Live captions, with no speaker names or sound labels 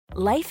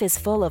Life is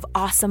full of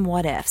awesome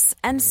what-ifs,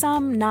 and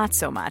some not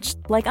so much,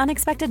 like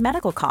unexpected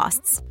medical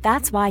costs.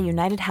 That's why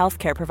United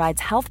Healthcare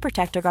provides Health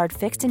Protector Guard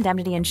fixed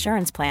indemnity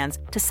insurance plans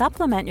to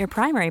supplement your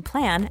primary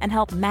plan and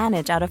help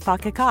manage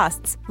out-of-pocket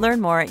costs.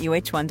 Learn more at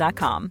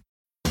uh1.com.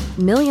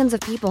 Millions of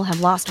people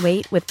have lost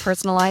weight with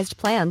personalized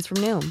plans from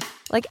Noom.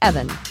 Like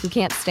Evan, who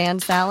can't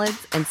stand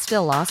salads and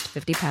still lost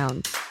 50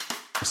 pounds.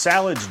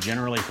 Salads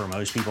generally for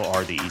most people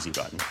are the easy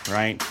button,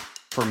 right?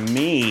 For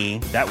me,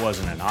 that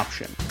wasn't an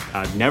option.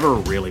 I never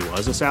really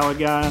was a salad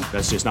guy.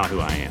 That's just not who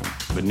I am.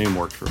 But Noom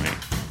worked for me.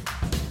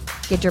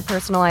 Get your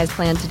personalized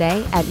plan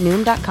today at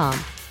Noom.com.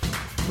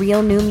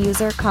 Real Noom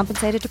user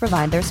compensated to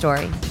provide their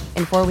story.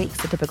 In 4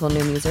 weeks, the typical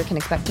Noom user can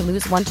expect to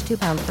lose 1 to 2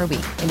 pounds per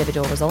week.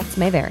 Individual results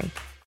may vary.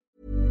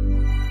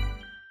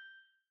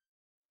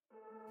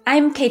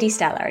 I'm Katie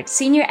Stallard,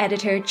 Senior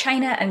Editor,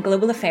 China and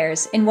Global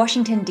Affairs in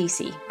Washington,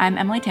 D.C. I'm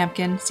Emily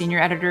Tamkin, Senior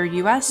Editor,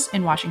 U.S.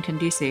 in Washington,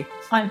 D.C.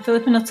 I'm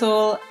Philippa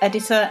Nuttall,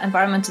 Editor,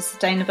 Environmental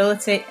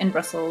Sustainability in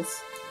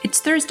Brussels. It's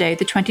Thursday,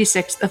 the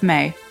 26th of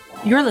May.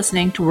 You're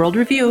listening to World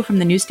Review from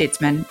The New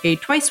Statesman, a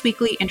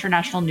twice-weekly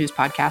international news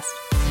podcast.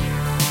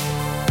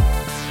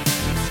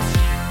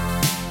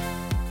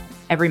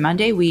 Every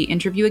Monday, we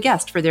interview a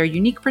guest for their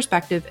unique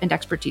perspective and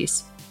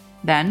expertise.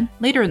 Then,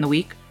 later in the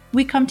week,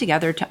 we come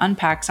together to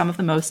unpack some of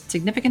the most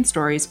significant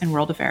stories in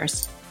world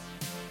affairs.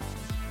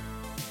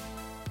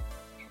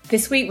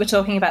 This week we're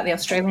talking about the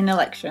Australian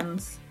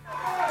elections.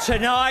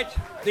 Tonight,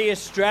 the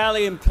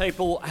Australian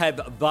people have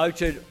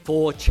voted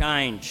for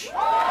change.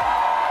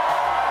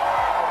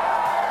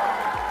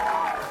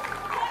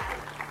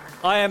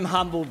 I am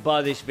humbled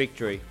by this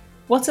victory.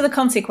 What are the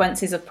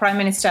consequences of Prime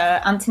Minister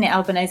Anthony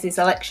Albanese's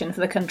election for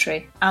the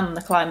country and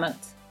the climate?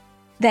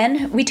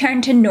 Then we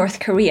turn to North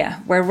Korea,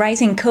 where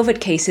rising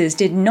COVID cases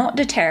did not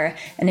deter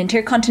an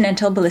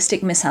intercontinental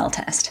ballistic missile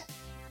test.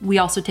 We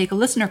also take a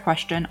listener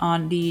question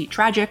on the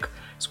tragic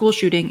school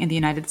shooting in the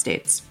United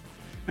States.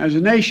 As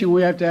a nation,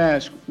 we have to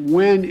ask,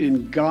 when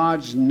in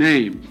God's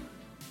name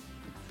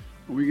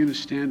are we going to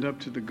stand up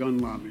to the gun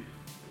lobby?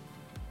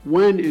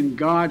 When in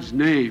God's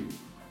name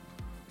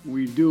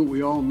we do what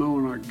we all know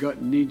in our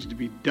gut needs to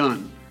be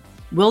done?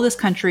 Will this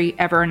country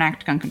ever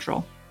enact gun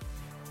control?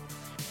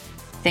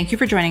 Thank you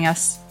for joining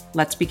us.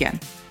 Let's begin.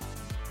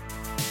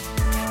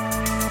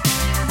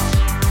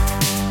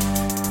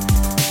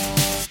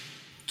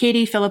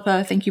 Katie,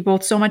 Philippa, thank you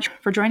both so much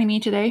for joining me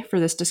today for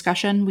this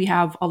discussion. We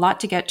have a lot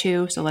to get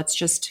to, so let's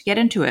just get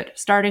into it,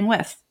 starting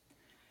with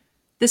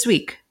this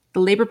week.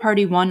 The Labour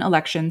Party won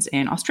elections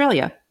in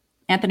Australia.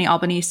 Anthony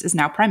Albanese is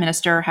now Prime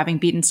Minister, having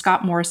beaten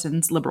Scott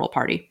Morrison's Liberal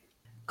Party.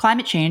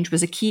 Climate change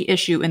was a key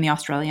issue in the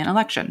Australian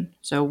election,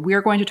 so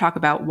we're going to talk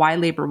about why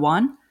Labour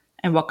won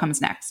and what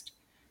comes next.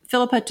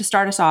 Philippa, to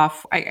start us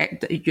off,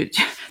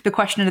 the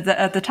question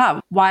at the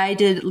top, why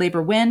did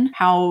Labour win?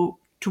 To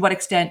what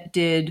extent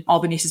did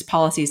Albanese's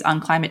policies on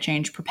climate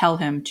change propel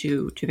him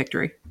to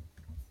victory?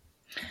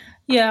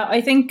 Yeah, I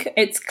think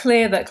it's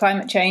clear that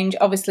climate change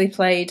obviously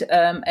played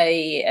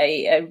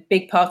a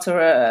big part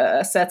or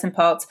a certain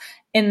part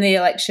in the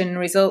election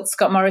results.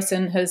 Scott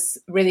Morrison has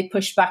really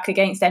pushed back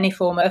against any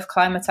form of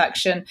climate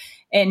action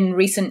in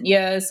recent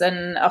years,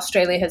 and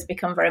Australia has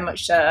become very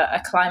much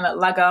a climate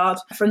laggard.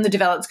 From the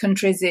developed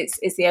countries,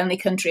 it's the only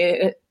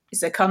country,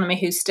 its economy,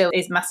 who still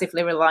is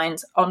massively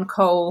reliant on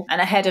coal.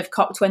 And ahead of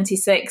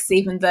COP26,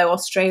 even though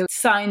Australia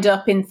signed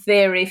up in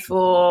theory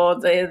for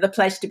the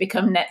pledge to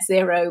become net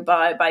zero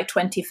by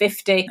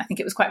 2050, I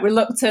think it was quite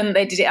reluctant.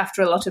 They did it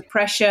after a lot of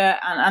pressure,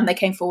 and they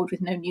came forward with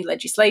no new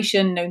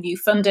legislation, no new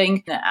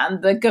funding.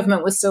 And the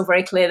government was still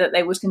very clear that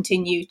they would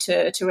continue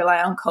to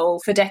rely on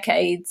coal for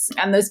decades.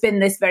 And there's been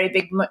this very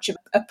big, much of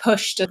a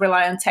push to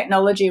rely on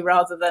technology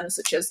rather than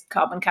such as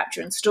carbon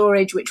capture and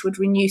storage, which would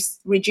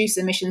reduce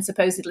emissions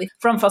supposedly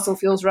from fossil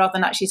fuels rather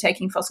than actually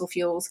taking fossil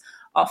fuels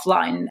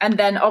offline. And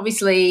then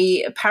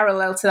obviously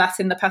parallel to that,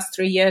 in the past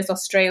 3 years,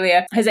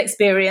 Australia has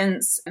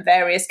experienced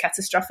various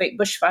catastrophic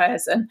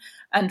bushfires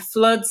and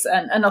floods,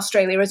 and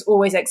Australia has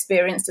always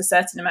experienced a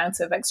certain amount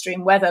of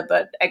extreme weather,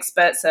 but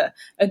experts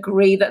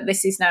agree that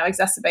this is now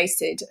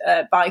exacerbated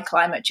by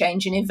climate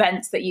change, and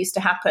events that used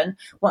to happen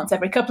once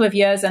every couple of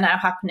years are now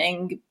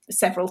happening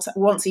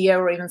once a year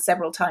or even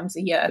several times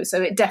a year. So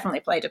it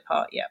definitely played a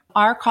part, yeah.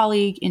 Our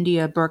colleague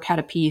India Burke had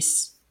a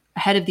piece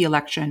ahead of the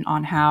election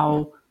on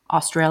how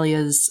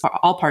Australia's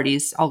all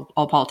parties,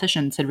 all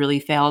politicians had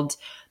really failed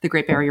the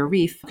Great Barrier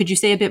Reef. Could you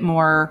say a bit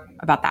more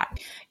about that?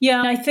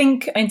 Yeah, I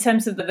think in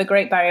terms of the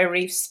Great Barrier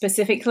Reef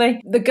specifically,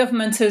 the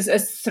government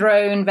has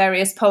thrown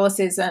various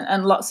policies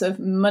and lots of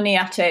money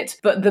at it.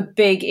 But the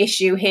big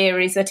issue here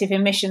is that if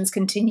emissions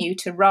continue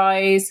to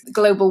rise,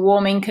 global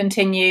warming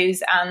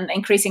continues, and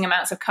increasing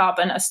amounts of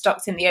carbon are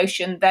stocked in the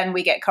ocean, then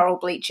we get coral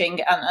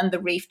bleaching and the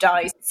reef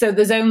dies. So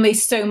there's only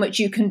so much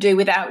you can do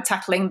without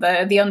tackling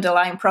the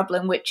underlying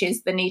problem, which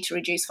is the need to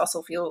reduce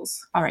fossil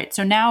fuels. All right.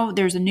 So now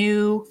there's a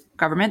new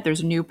government, there's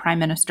a new prime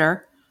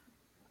minister.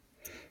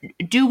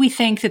 Do we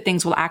think that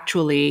things will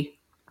actually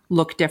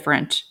look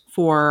different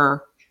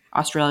for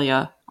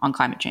Australia on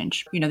climate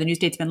change? You know, the New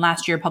Statesman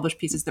last year published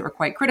pieces that were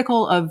quite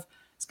critical of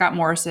Scott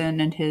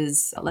Morrison and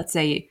his, let's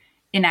say,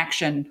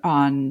 inaction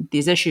on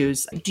these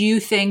issues. Do you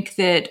think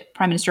that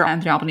Prime Minister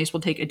Anthony Albanese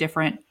will take a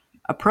different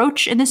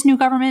approach in this new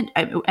government?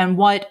 And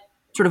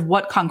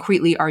what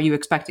concretely are you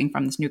expecting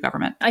from this new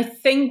government? I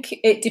think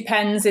it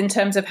depends in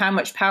terms of how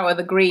much power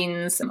the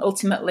Greens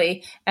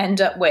ultimately end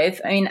up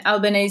with. I mean,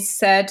 Albanese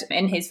said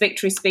in his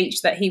victory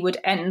speech that he would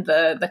end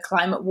the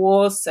climate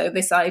wars. So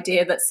this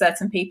idea that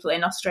certain people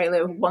in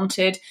Australia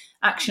wanted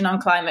action on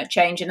climate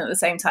change, and at the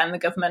same time the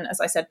government, as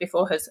I said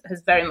before, has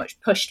very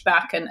much pushed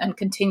back and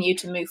continued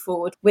to move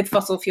forward with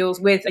fossil fuels,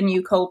 with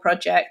new coal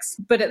projects.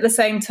 But at the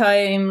same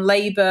time,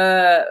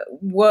 Labour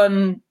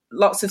won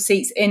lots of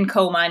seats in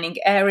coal mining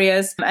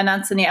areas. And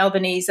Anthony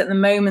Albanese at the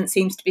moment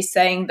seems to be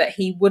saying that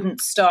he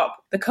wouldn't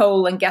stop the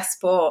coal and gas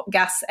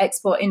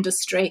export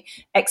industry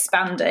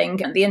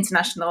expanding. And the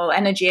International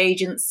Energy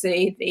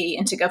Agency, the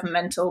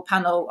Intergovernmental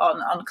Panel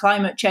on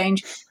Climate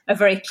Change, are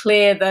very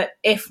clear that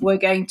if we're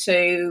going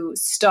to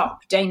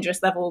stop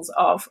dangerous levels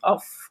of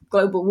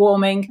global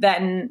warming,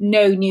 then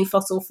no new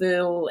fossil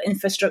fuel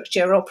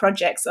infrastructure or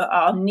projects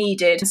are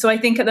needed. So I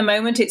think at the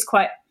moment it's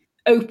quite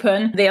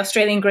open. The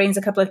Australian Greens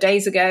a couple of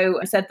days ago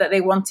said that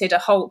they wanted a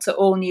halt to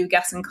all new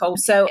gas and coal.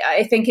 So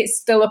I think it's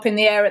still up in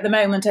the air at the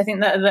moment. I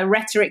think that the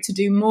rhetoric to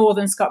do more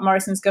than Scott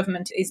Morrison's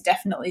government is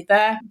definitely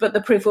there, but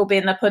the proof will be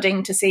in the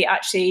pudding to see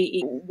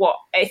actually what,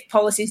 if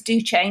policies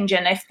do change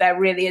and if there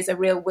really is a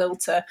real will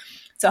to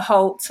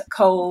halt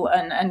coal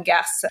and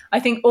gas.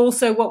 I think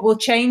also what will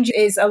change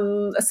is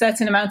a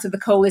certain amount of the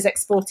coal is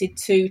exported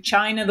to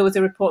China. There was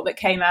a report that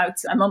came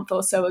out a month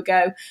or so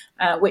ago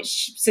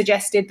which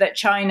suggested that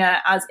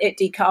China, as it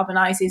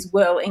decarbonises,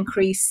 will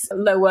increase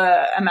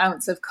lower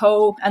amounts of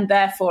coal. And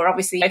therefore,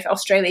 obviously, if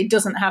Australia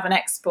doesn't have an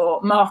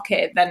export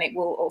market, then it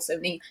will also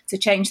need to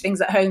change things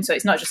at home. So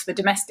it's not just for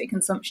domestic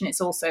consumption, it's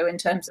also in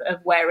terms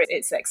of where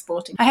it's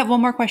exporting. I have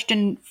one more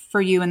question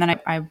for you, and then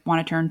I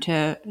want to turn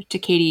to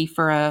Katie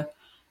for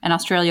an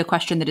Australia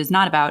question that is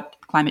not about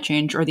climate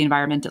change or the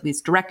environment, at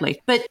least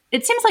directly. But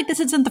it seems like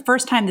this isn't the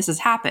first time this has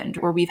happened,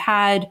 where we've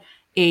had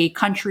a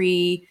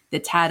country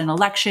that's had an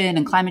election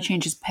and climate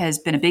change has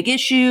been a big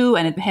issue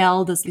and it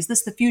hailed as, is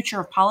this the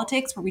future of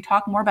politics, where we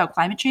talk more about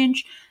climate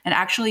change and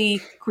actually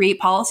create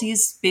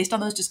policies based on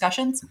those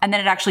discussions? And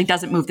then it actually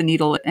doesn't move the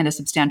needle in a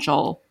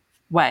substantial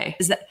way.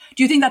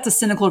 Do you think that's a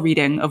cynical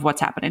reading of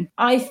what's happening?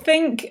 I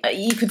think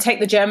you could take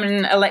the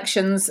German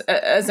elections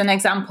as an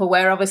example,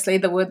 where obviously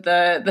there were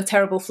the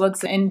terrible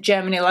floods in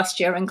Germany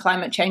last year and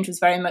climate change was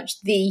very much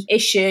the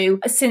issue.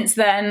 Since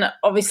then,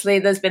 obviously,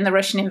 there's been the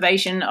Russian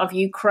invasion of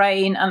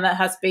Ukraine and there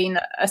has been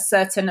a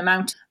certain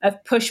amount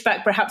of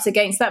pushback perhaps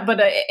against that.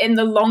 But in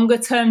the longer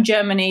term,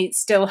 Germany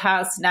still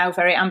has now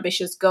very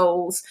ambitious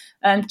goals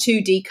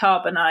to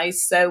decarbonise.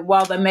 So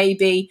while there may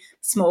be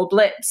small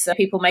blips,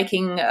 people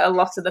making a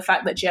lot of the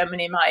fact that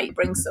Germany might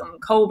bring some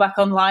coal back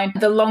online,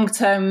 the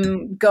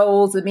long-term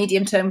goals, the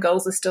medium-term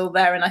goals are still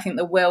there. And I think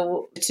the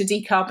will to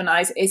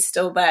decarbonise is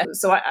still there.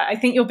 So I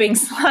think you're being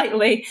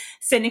slightly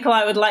cynical.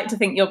 I would like to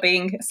think you're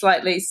being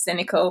slightly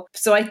cynical.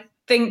 So I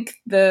think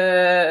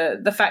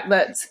the fact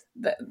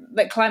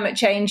that climate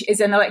change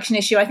is an election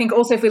issue. I think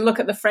also if we look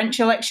at the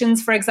French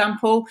elections, for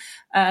example,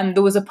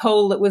 there was a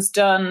poll that was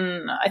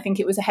done, I think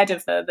it was ahead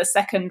of the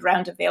second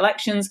round of the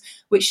elections,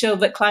 which showed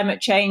that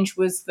climate change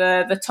was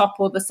the top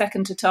or the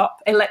second to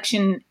top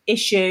election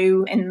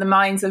issue in the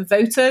minds of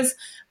voters.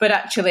 But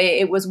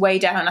actually it was way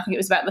down. I think it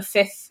was about the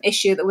fifth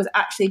issue that was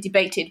actually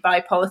debated by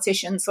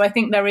politicians. So I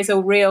think there is a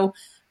real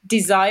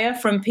desire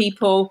from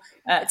people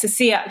to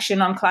see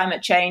action on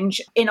climate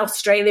change. In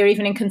Australia,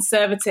 even in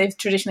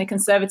traditionally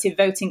conservative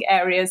voting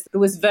areas,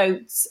 there was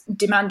votes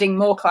demanding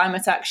more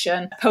climate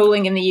action.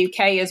 Polling in the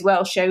UK as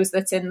well shows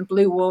that in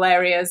blue wall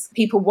areas,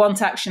 people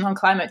want action on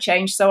climate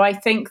change. So I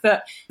think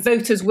that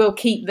voters will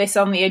keep this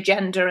on the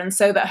agenda, and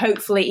so that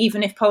hopefully,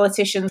 even if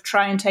politicians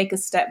try and take a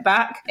step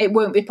back, it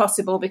won't be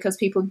possible because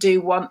people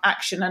do want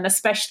action. And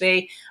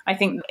especially, I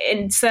think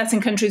in certain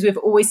countries, we've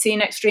always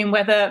seen extreme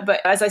weather. But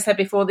as I said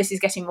before, this is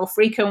getting more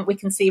frequent. We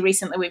can see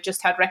recently we've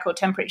just had record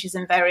temperatures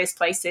in various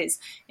places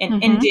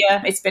in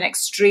India. It's been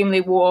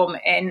extremely warm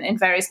in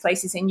various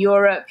places in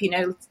Europe.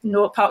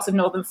 Parts of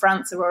northern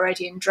France are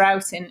already in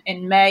drought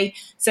in May.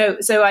 So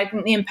I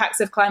think the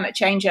impacts of climate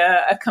change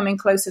are coming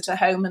closer to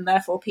home, and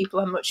therefore people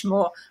are much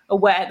more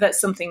aware that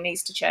something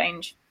needs to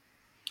change.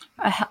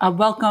 A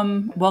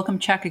welcome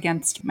check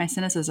against my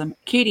cynicism.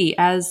 Katie,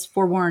 as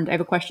forewarned, I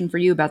have a question for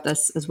you about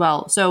this as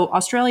well. So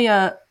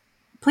Australia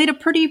played a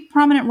pretty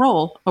prominent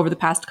role over the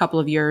past couple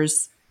of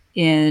years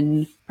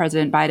in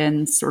President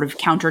Biden's sort of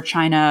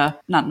counter-China,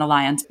 not an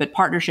alliance, but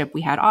partnership.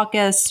 We had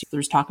AUKUS.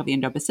 There's talk of the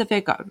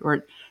Indo-Pacific,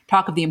 or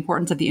talk of the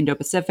importance of the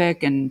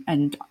Indo-Pacific,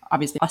 and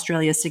obviously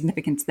Australia's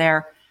significance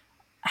there.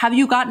 Have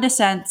you gotten a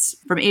sense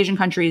from Asian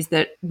countries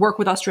that work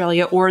with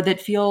Australia or that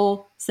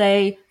feel,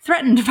 say,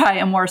 threatened by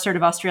a more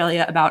assertive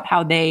Australia about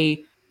how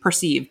they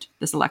perceived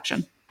this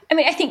election? I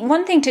mean, I think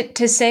one thing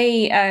to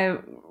say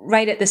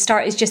right at the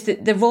start is just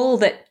the role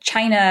that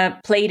China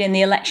played in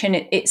the election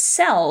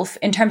itself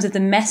in terms of the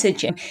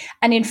messaging.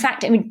 And in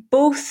fact, I mean,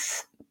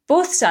 both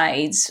both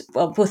sides,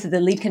 well, both of the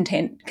lead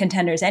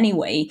contenders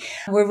anyway,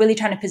 were really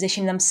trying to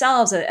position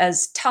themselves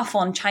as tough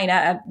on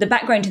China. The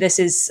background to this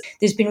is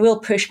there's been real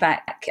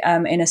pushback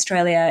in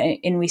Australia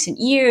in recent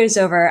years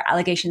over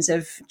allegations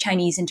of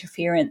Chinese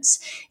interference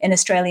in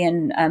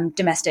Australian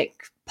domestic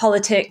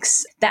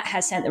politics. That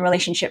has sent the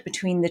relationship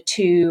between the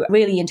two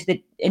really into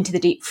the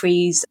deep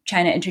freeze.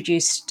 China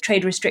introduced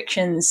trade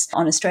restrictions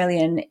on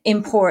Australian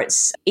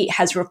imports. It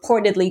has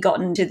reportedly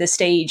gotten to the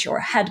stage, or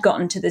had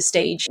gotten to the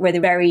stage, where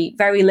there very,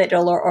 very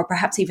little or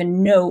perhaps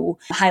even no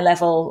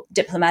high-level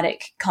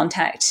diplomatic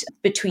contact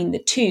between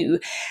the two.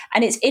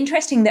 And it's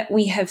interesting that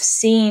we have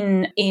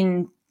seen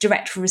in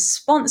direct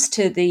response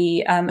to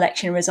the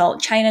election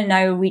result, China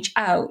now reach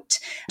out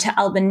to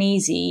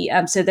Albanese.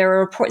 So there are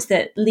reports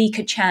that Li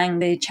Keqiang,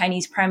 the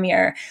Chinese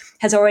premier,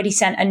 has already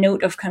sent a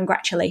note of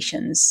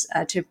congratulations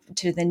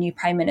to the new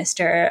prime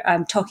minister,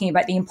 talking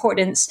about the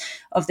importance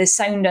of the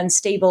sound and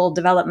stable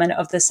development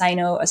of the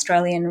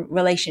Sino-Australian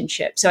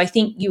relationship. So I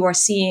think you are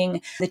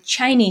seeing the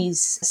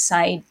Chinese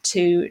side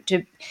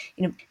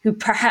who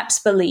perhaps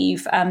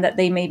believe that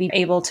they may be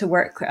able to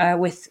work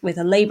with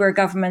a Labour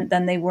government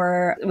than they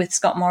were with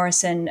Scott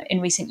Morrison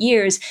in recent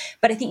years.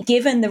 But I think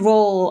given the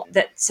role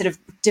that sort of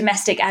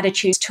domestic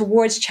attitudes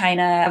towards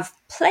China have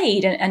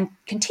played and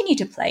continue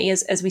to play,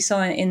 as we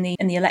saw in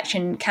the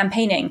election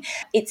campaigning,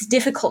 it's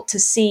difficult to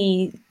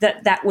see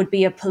that would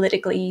be a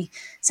politically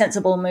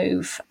sensible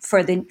move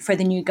for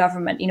the new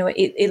government.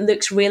 It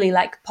looks really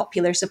like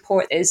popular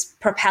support is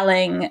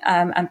propelling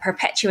and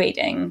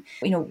perpetuating,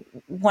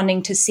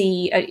 wanting to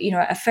see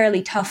a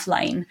fairly tough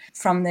line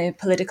from the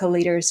political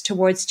leaders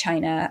towards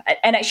China.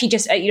 And actually,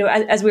 just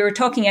as we were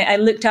talking, I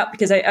looked up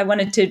because I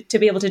wanted to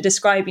be able to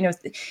describe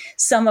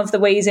some of the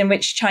ways in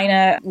which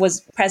China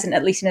was present,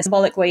 at least in a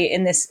symbolic way,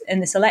 in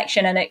this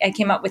election. And I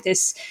came up with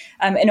this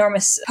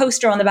enormous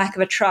poster on the back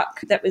of a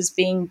truck that was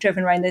being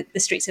driven around the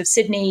streets of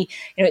Sydney.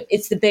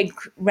 It's the big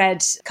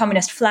red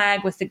communist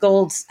flag with the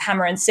gold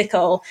hammer and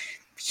sickle.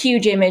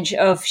 Huge image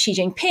of Xi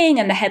Jinping,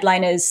 and the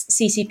headline is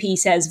CCP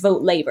says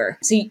vote Labour.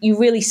 So you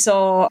really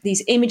saw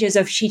these images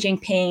of Xi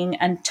Jinping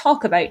and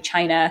talk about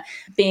China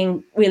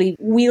being really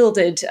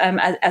wielded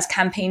as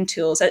campaign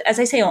tools, as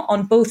I say,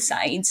 on both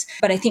sides.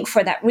 But I think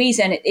for that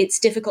reason, it's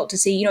difficult to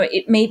see,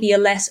 it may be a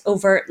less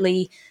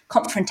overtly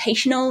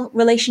confrontational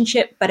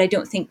relationship, but I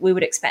don't think we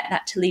would expect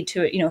that to lead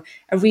to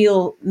a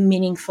real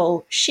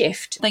meaningful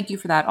shift. Thank you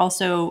for that.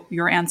 Also,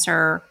 your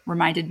answer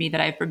reminded me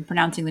that I've been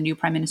pronouncing the new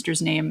prime minister's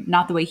name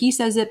not the way he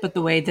says it, but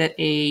the way that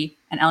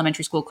an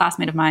elementary school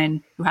classmate of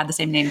mine who had the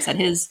same name said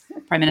his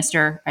prime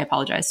minister. I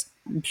apologize.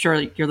 I'm sure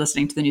you're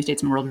listening to the New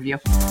Statesman World Review.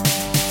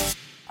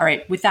 All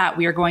right, with that,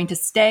 we are going to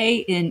stay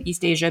in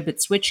East Asia,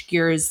 but switch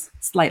gears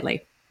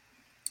slightly.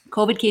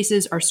 COVID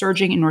cases are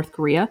surging in North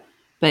Korea,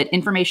 but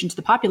information to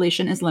the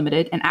population is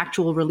limited and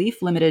actual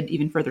relief limited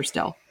even further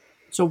still.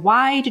 So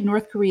why did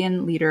North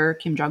Korean leader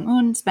Kim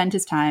Jong-un spend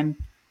his time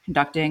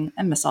conducting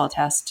a missile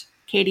test?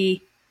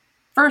 Katie,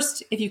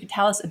 first, if you could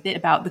tell us a bit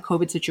about the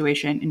COVID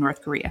situation in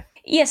North Korea.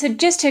 Yeah, so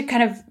just to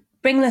kind of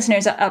bring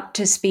listeners up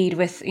to speed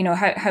with,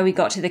 how we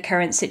got to the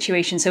current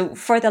situation. So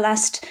for the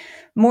last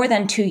more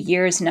than 2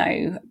 years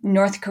now,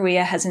 North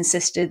Korea has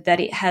insisted that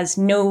it has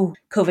no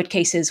COVID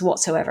cases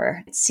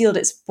whatsoever. It sealed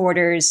its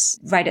borders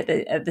right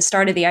at the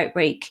start of the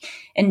outbreak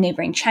in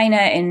neighboring China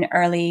in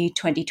early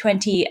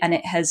 2020, and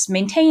it has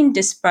maintained,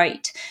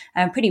 despite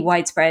pretty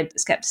widespread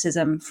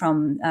skepticism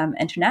from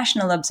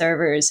international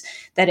observers,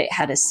 that it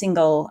had a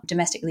single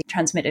domestically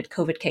transmitted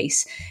COVID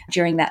case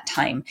during that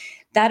time.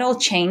 That all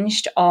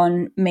changed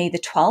on May the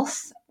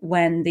 12th,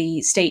 when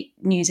the state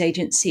news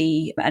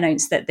agency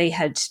announced that they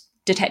had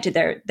detected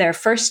their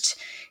first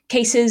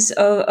cases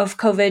of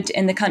COVID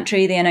in the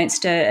country. They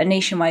announced a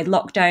nationwide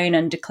lockdown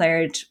and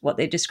declared what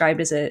they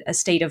described as a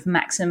state of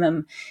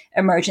maximum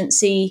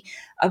emergency.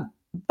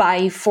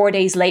 By 4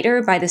 days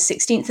later, by the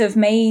 16th of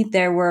May,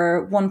 there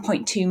were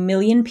 1.2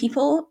 million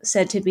people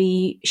said to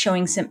be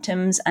showing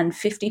symptoms and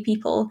 50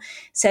 people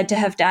said to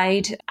have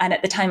died. And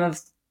at the time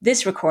of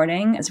this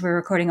recording, as we're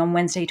recording on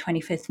Wednesday,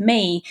 25th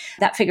May,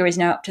 that figure is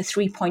now up to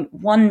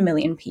 3.1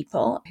 million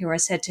people who are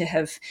said to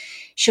have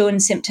shown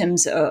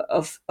symptoms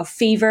of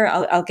fever.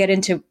 I'll get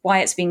into why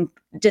it's being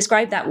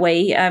described that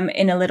way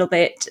in a little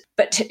bit.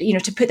 But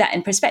to put that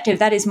in perspective,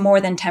 that is more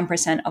than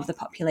 10% of the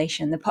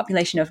population. The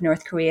population of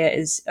North Korea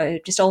is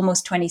just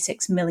almost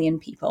 26 million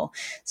people.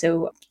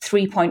 So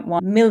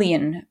 3.1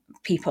 million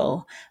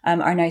people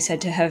are now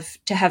said to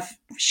have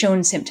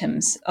shown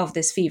symptoms of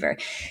this fever.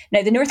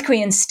 Now, the North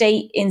Korean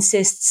state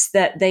insists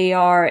that they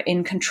are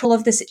in control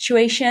of the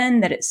situation,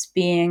 that it's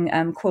being,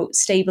 quote,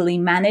 stably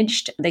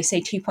managed. They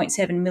say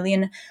 2.7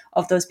 million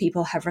of those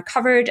people have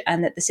recovered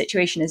and that the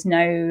situation is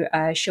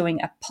now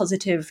showing a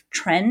positive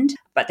trend.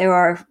 But there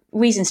are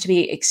reasons to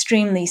be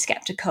extremely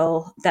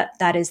skeptical that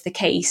that is the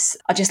case.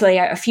 I'll just lay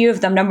out a few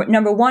of them.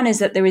 Number one is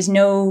that there is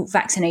no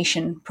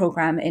vaccination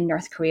program in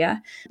North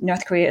Korea.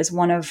 North Korea is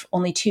one of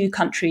only 2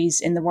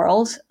 countries in the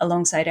world,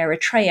 alongside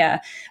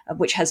Eritrea,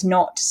 which has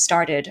not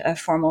started a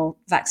formal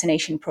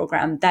vaccination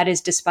program. That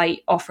is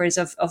despite offers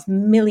of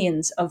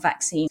millions of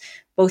vaccines,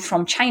 both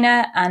from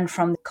China and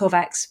from the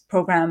COVAX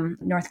program.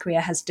 North Korea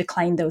has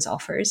declined those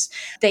offers.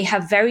 They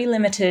have very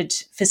limited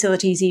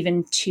facilities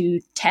even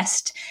to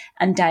test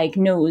and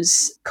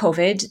diagnose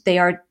COVID. They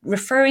are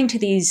referring to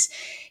these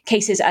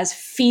cases as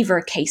fever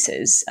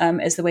cases,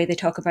 is the way they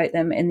talk about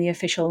them in the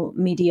official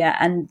media.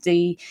 And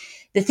the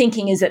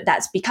thinking is that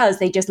that's because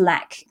they just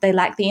lack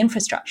the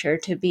infrastructure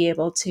to be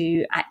able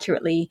to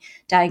accurately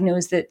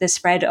diagnose the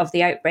spread of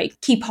the outbreak.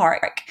 Key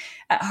Park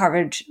at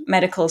Harvard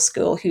Medical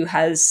School, who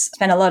has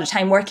spent a lot of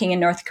time working in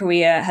North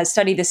Korea, has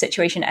studied the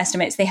situation,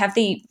 estimates they have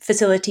the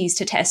facilities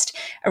to test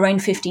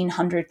around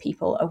 1,500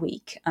 people a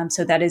week.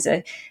 So that is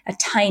a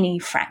tiny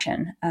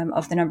fraction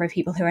of the number of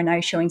people who are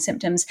now showing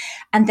symptoms.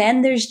 And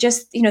then there's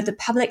just, the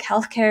public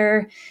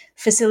healthcare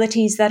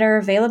facilities that are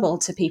available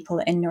to people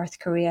in North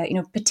Korea,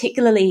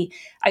 particularly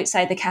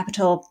outside the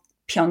capital,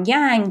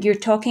 Pyongyang. You're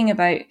talking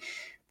about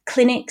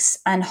clinics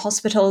and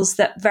hospitals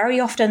that very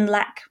often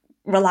lack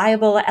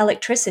reliable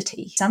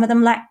electricity. Some of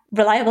them lack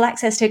reliable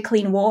access to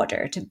clean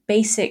water, to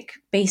basic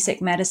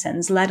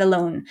medicines, let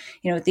alone,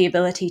 the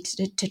ability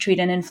to treat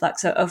an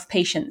influx of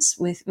patients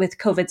with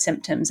COVID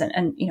symptoms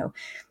and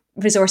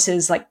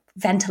resources like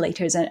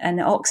ventilators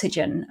and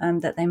oxygen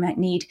that they might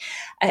need.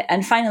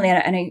 And finally,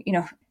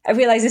 I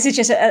realize this is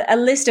just a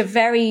list of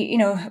very,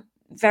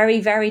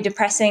 very, very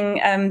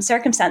depressing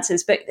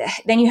circumstances, but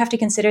then you have to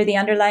consider the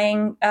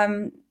underlying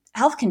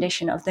health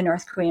condition of the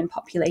North Korean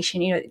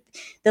population.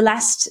 The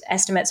last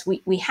estimates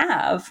we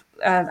have,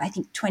 I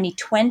think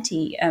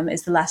 2020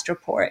 is the last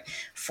report,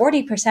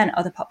 40%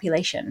 of the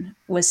population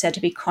was said to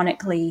be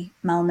chronically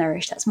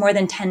malnourished. That's more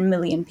than 10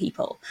 million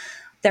people.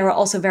 There are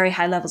also very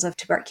high levels of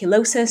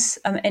tuberculosis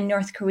in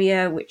North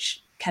Korea,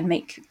 which can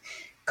make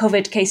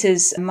COVID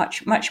cases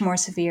much, much more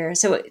severe.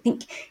 So I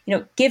think,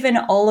 given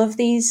all of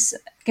these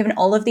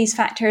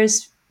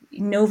factors,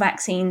 no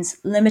vaccines,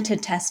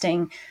 limited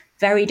testing,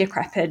 very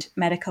decrepit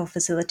medical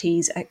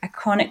facilities, a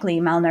chronically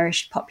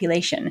malnourished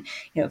population,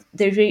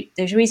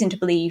 there's reason to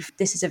believe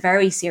this is a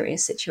very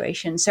serious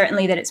situation,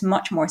 certainly that it's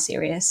much more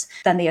serious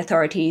than the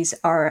authorities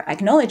are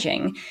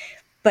acknowledging.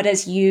 But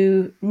as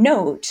you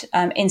note,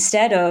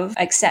 instead of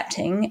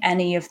accepting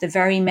any of the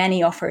very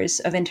many offers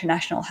of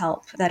international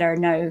help that are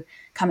now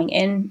coming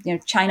in,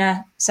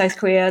 China, South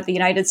Korea, the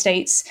United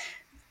States,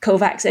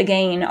 COVAX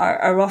again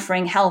are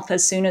offering help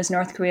as soon as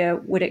North Korea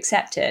would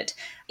accept it.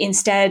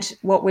 Instead,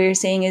 what we're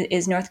seeing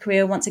is North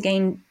Korea once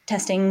again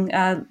testing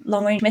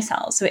long-range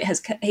missiles. So it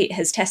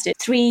has tested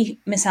 3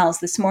 missiles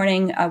this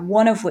morning,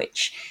 one of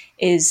which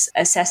is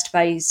assessed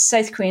by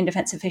South Korean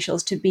defense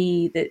officials to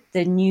be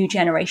the new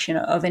generation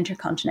of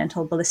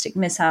intercontinental ballistic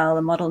missile,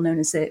 a model known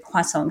as the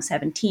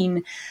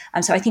Hwasong-17.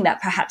 So I think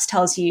that perhaps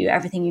tells you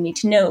everything you need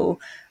to know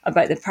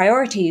about the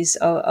priorities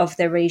of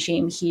the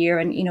regime here.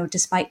 And,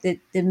 despite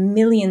the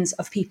millions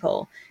of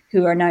people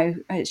who are now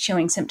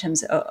showing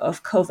symptoms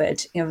of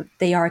COVID,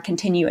 they are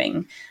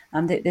continuing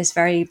this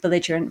very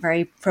belligerent,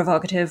 very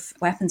provocative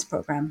weapons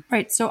program.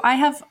 Right. So I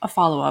have a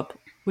follow-up,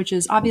 which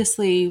is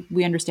obviously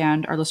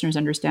our listeners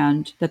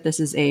understand that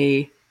this is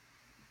a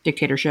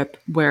dictatorship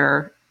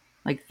where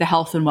the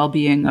health and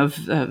well-being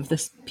of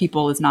this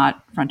people is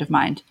not front of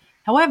mind.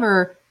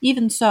 However,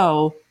 even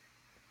so,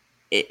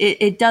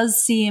 it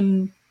does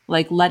seem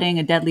like letting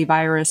a deadly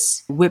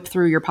virus whip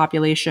through your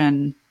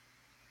population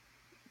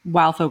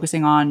while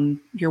focusing on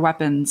your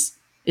weapons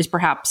is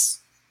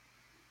perhaps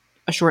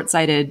a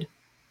short-sighted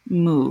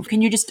move.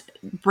 Can you just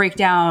break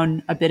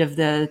down a bit of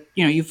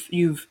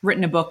you've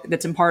written a book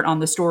that's in part on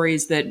the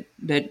stories that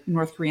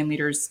North Korean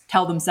leaders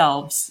tell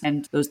themselves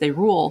and those they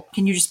rule.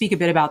 Can you just speak a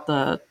bit about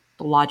the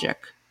logic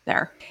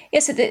there?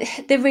 Yes, so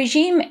the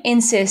regime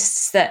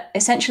insists that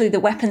essentially the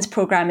weapons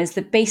program is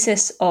the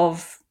basis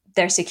of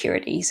their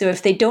security. So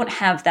if they don't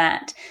have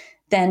that,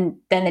 then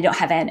they don't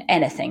have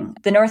anything.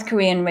 The North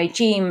Korean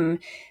regime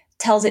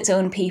tells its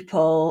own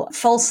people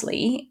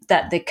falsely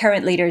that the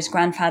current leader's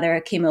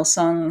grandfather, Kim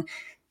Il-sung,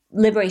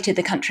 liberated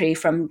the country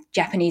from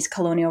Japanese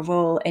colonial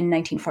rule in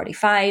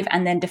 1945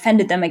 and then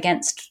defended them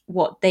against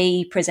what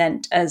they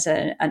present as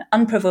an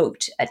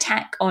unprovoked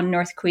attack on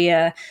North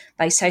Korea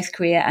by South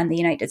Korea and the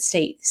United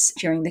States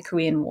during the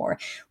Korean War,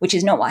 which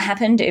is not what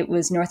happened. It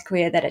was North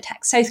Korea that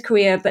attacked South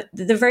Korea, but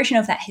the version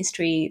of that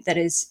history that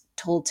is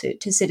told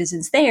to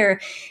citizens there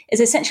is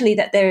essentially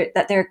that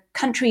their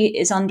country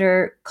is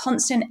under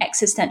constant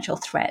existential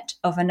threat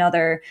of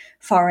another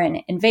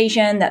foreign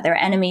invasion, that their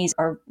enemies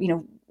are,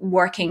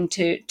 working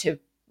to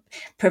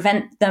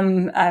prevent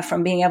them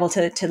from being able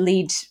to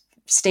lead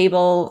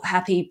stable,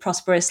 happy,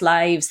 prosperous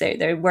lives.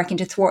 They're working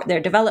to thwart their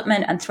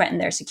development and threaten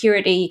their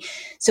security.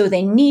 So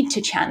they need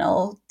to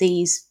channel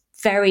these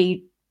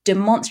very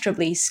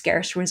demonstrably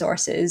scarce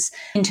resources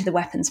into the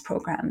weapons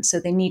program. So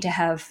they need to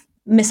have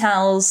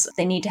missiles,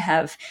 they need to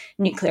have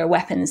nuclear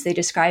weapons. They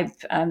describe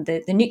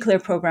the nuclear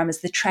program as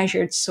the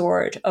treasured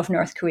sword of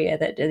North Korea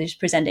that is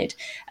presented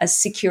as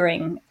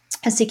securing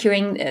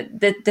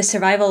the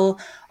survival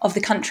of the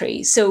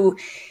country. So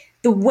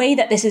the way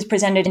that this is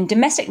presented in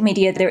domestic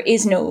media, there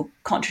is no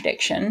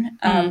contradiction.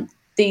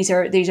 These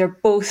are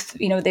both,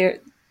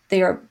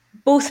 they are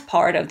both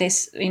part of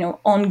this,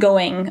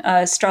 ongoing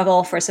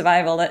struggle for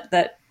survival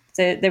that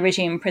the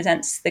regime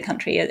presents the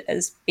country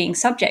as being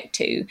subject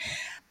to.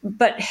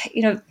 But,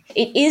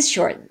 it is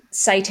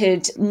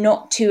short-sighted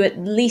not to at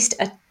least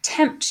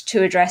attempt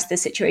to address the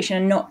situation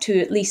and not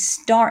to at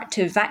least start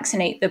to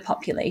vaccinate the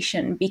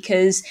population,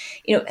 because,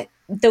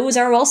 those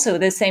are also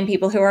the same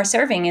people who are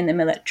serving in the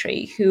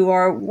military, who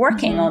are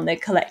working on the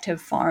collective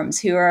farms,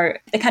 who are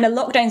the kind of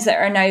lockdowns that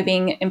are now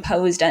being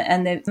imposed,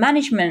 and the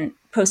management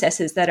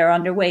processes that are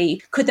underway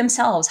could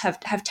themselves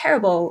have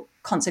terrible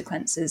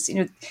consequences.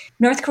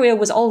 North Korea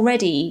was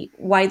already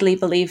widely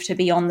believed to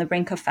be on the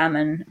brink of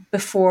famine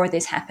before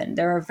this happened.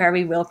 There are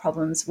very real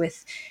problems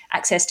with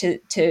access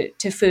to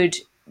food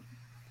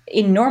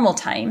in normal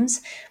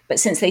times, but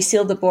since they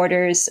sealed the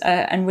borders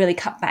and really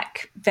cut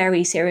back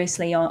very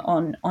seriously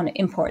on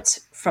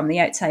imports from the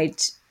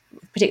outside,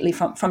 particularly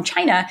from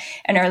China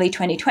in early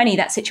 2020,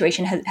 that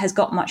situation has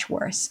got much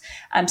worse.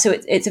 So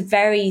it's a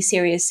very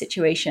serious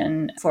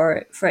situation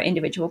for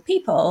individual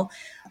people,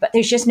 but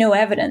there's just no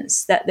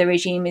evidence that the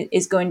regime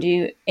is going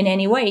to in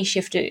any way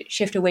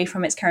shift away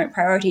from its current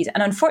priorities.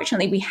 And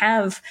unfortunately,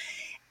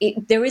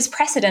 there is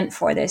precedent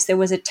for this. There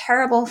was a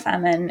terrible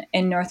famine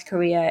in North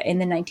Korea in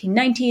the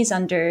 1990s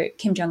under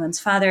Kim Jong-un's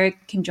father,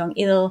 Kim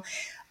Jong-il,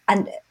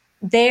 and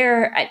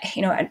there,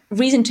 a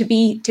reason to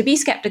be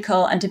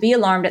skeptical and to be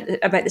alarmed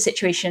about the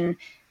situation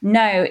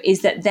now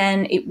is that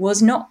then it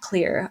was not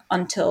clear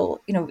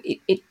until,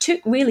 it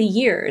took really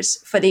years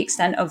for the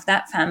extent of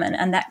that famine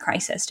and that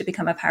crisis to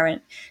become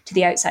apparent to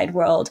the outside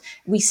world.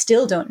 We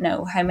still don't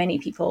know how many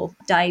people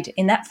died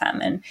in that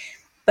famine.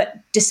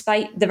 But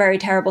despite the very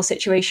terrible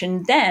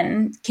situation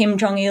then, Kim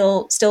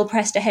Jong-il still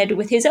pressed ahead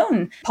with his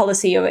own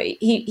policy.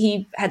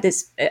 He had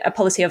a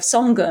policy of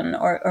Songun,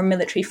 or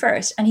military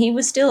first, and he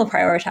was still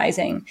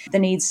prioritizing the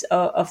needs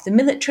of the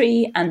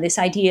military and this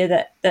idea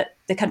that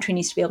the country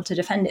needs to be able to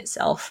defend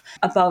itself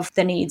above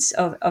the needs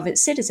of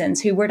its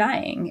citizens who were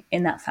dying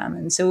in that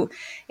famine. So,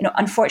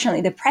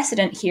 unfortunately, the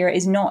precedent here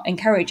is not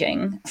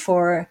encouraging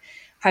for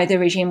how the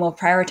regime will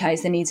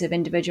prioritize the needs of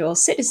individual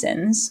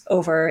citizens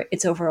over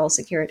its overall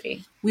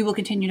security. We will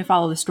continue to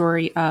follow the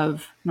story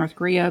of North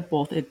Korea,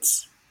 both the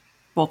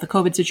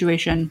COVID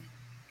situation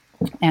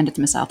and its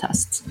missile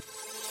tests.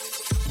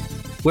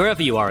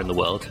 Wherever you are in the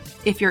world,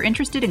 if you're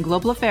interested in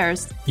global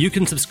affairs, you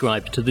can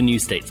subscribe to The New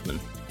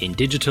Statesman in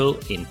digital,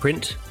 in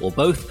print, or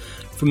both,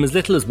 from as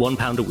little as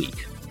 £1 a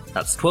week.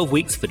 That's 12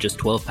 weeks for just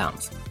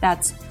 £12.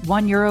 That's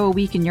 €1 a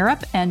week in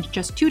Europe and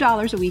just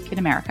 $2 a week in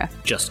America.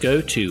 Just go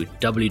to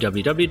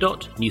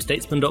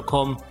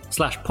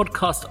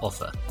www.newstatesman.com/podcast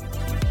offer.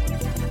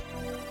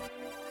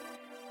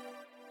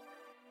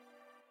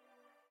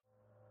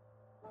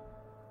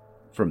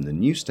 From The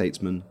New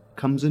Statesman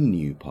comes a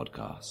new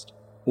podcast,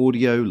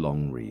 Audio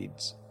Long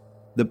Reads.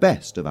 The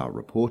best of our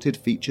reported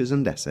features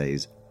and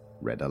essays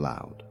read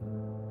aloud.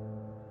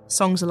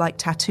 Songs are like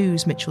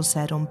tattoos, Mitchell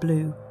said on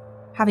Blue.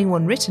 Having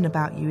one written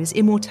about you is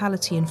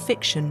immortality and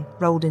fiction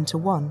rolled into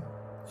one.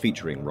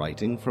 Featuring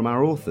writing from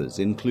our authors,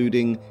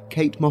 including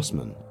Kate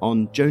Mossman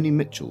on Joni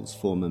Mitchell's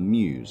former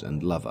muse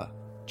and lover,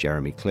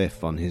 Jeremy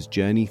Cliff on his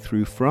journey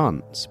through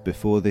France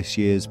before this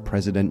year's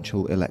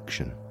presidential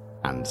election,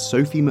 and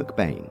Sophie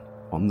McBain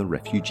on the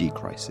refugee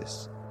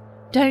crisis.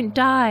 "Don't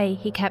die,"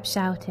 he kept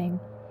shouting.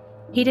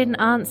 He didn't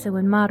answer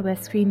when Marwa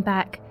screamed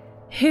back,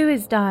 "Who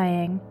is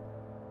dying?"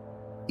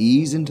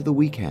 Ease into the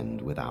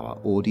weekend with our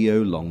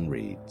audio long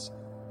reads,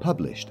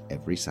 published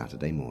every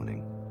Saturday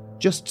morning.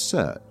 Just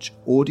search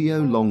Audio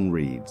Long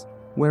Reads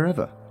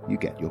wherever you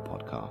get your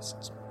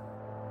podcasts.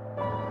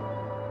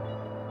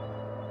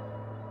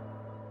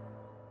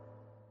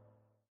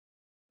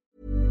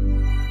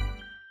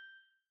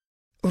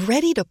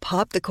 Ready to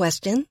pop the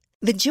question?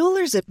 The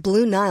jewelers at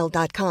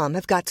BlueNile.com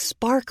have got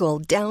sparkle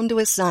down to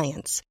a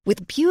science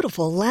with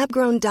beautiful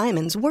lab-grown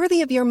diamonds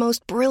worthy of your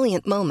most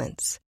brilliant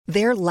moments.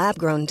 Their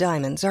lab-grown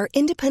diamonds are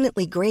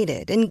independently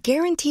graded and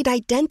guaranteed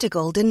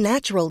identical to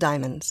natural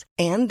diamonds,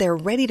 and they're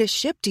ready to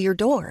ship to your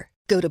door.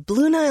 Go to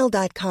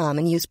BlueNile.com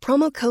and use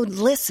promo code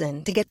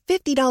LISTEN to get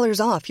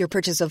 $50 off your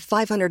purchase of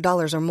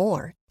 $500 or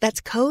more. That's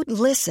code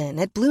LISTEN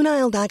at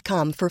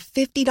BlueNile.com for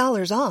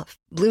 $50 off.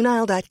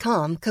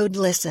 BlueNile.com, code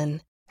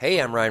LISTEN. Hey,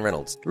 I'm Ryan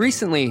Reynolds.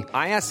 Recently,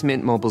 I asked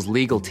Mint Mobile's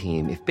legal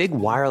team if big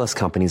wireless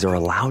companies are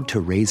allowed to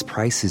raise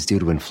prices due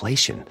to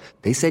inflation.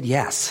 They said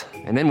yes.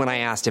 And then when I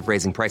asked if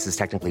raising prices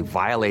technically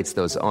violates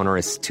those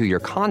onerous 2-year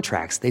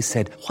contracts, they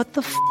said, "What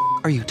the f***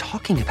 are you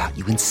talking about,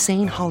 you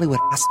insane Hollywood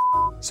ass?"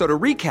 So to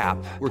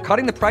recap, we're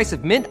cutting the price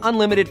of Mint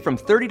Unlimited from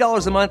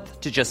 $30 a month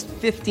to just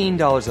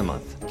 $15 a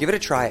month. Give it a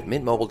try at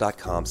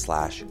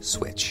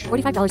mintmobile.com/switch.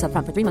 $45 up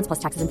front for 3 months plus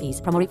taxes and fees.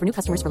 Promo rate for new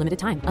customers for limited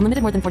time.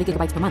 Unlimited more than 40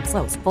 gigabytes per month.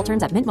 Slows full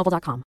terms at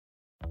mintmobile.com.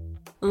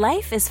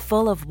 Life is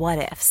full of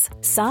what-ifs.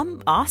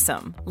 Some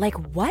awesome. Like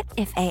what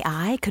if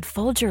AI could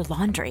fold your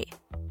laundry?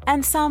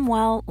 And some,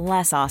 well,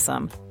 less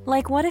awesome.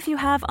 Like what if you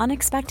have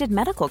unexpected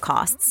medical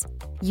costs?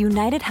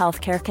 United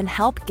Healthcare can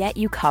help get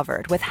you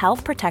covered with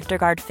Health Protector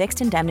Guard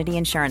fixed indemnity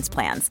insurance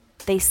plans.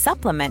 They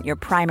supplement your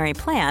primary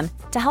plan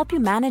to help you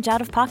manage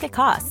out-of-pocket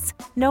costs.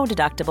 No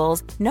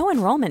deductibles, no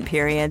enrollment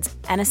periods,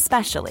 and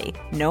especially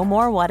no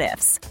more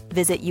what-ifs.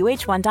 Visit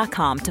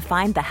uh1.com to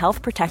find the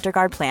Health Protector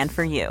Guard plan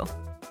for you.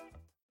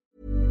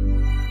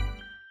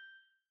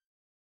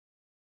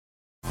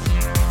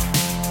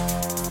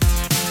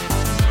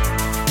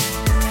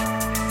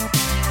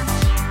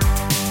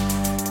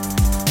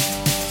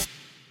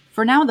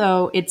 For now,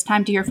 though, it's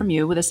time to hear from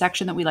you with a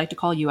section that we like to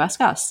call You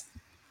Ask Us.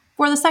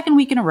 For the second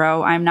week in a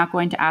row, I'm not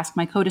going to ask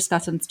my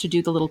co-discussants to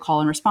do the little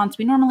call and response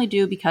we normally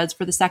do because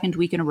for the second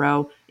week in a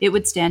row, it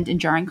would stand in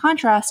jarring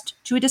contrast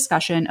to a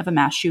discussion of a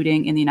mass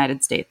shooting in the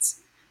United States.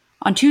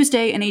 On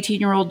Tuesday, an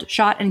 18-year-old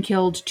shot and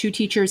killed 2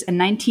 teachers and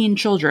 19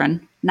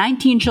 children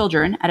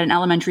at an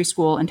elementary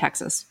school in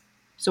Texas.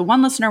 So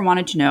one listener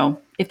wanted to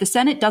know, if the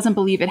Senate doesn't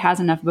believe it has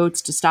enough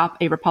votes to stop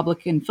a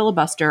Republican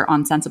filibuster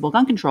on sensible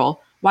gun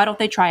control, why don't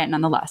they try it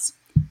nonetheless?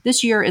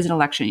 This year is an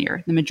election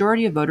year. The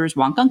majority of voters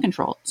want gun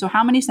control. So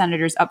how many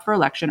senators up for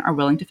election are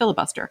willing to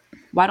filibuster?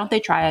 Why don't they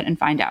try it and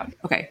find out?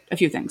 Okay, a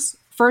few things.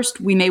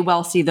 First, we may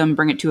well see them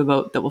bring it to a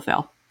vote that will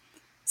fail.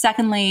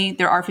 Secondly,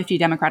 there are 50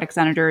 Democratic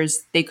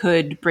senators. They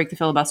could break the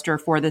filibuster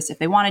for this if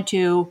they wanted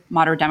to.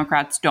 Moderate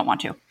Democrats don't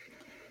want to.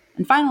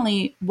 And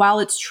finally, while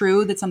it's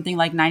true that something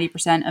like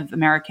 90% of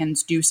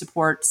Americans do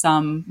support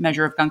some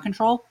measure of gun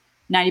control,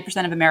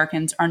 90% of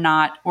Americans are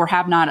not, or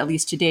have not, at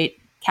least to date,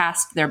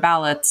 cast their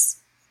ballots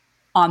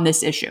on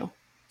this issue.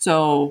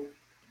 So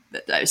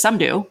some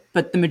do,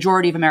 but the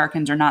majority of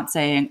Americans are not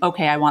saying,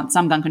 okay, I want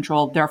some gun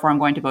control, therefore I'm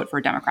going to vote for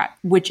a Democrat,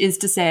 which is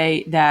to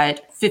say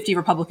that 50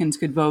 Republicans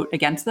could vote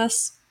against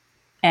this.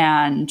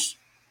 And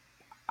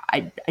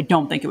I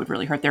don't think it would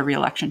really hurt their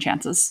reelection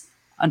chances,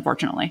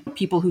 unfortunately.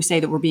 People who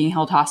say that we're being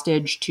held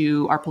hostage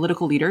to our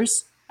political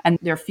leaders and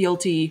their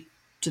fealty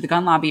to the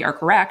gun lobby are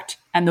correct.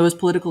 And those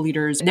political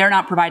leaders, they're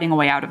not providing a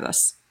way out of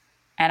this.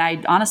 And I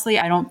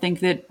don't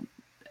think that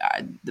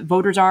the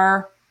voters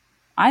are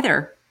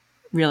either,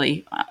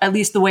 really, at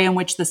least the way in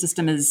which the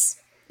system is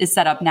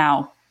set up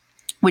now,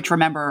 which,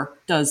 remember,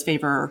 does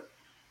favor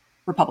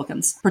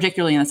Republicans,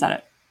 particularly in the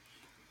Senate.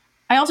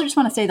 I also just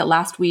want to say that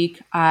last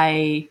week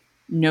I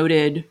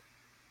noted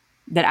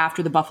that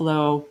after the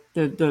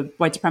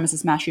white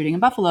supremacist mass shooting in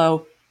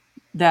Buffalo,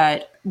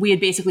 that we had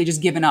basically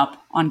just given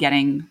up on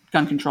getting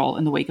gun control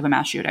in the wake of a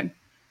mass shooting.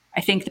 I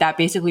think that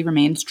basically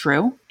remains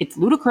true. It's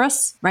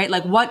ludicrous, right?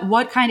 Like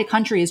what kind of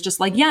country is just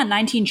like, yeah,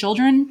 19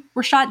 children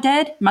were shot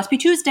dead. Must be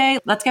Tuesday.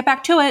 Let's get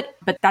back to it.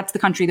 But that's the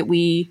country that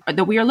we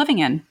are living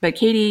in. But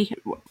Katie,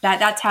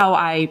 that's how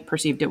I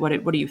perceived it.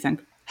 What do you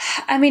think?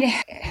 I mean,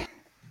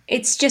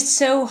 it's just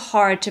so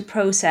hard to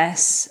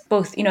process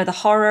both, the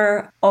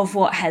horror of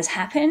what has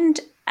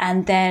happened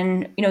and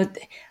then,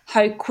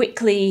 how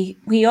quickly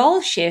we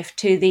all shift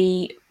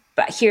to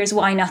but here's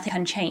why nothing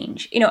can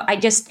change.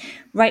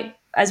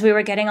 As we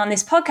were getting on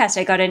this podcast,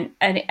 I got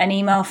an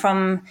email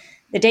from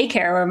the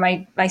daycare where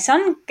my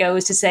son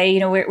goes to say,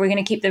 we're going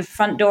to keep the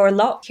front door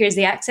locked. Here's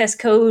the access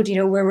code.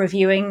 We're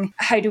reviewing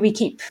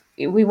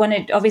we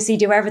want to obviously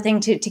do everything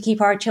to keep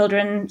our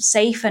children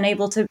safe and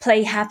able to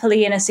play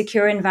happily in a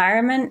secure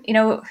environment.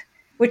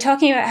 We're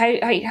talking about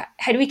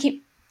how do we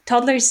keep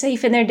toddlers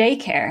safe in their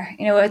daycare?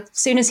 As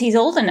soon as he's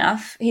old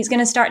enough, he's going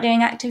to start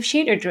doing active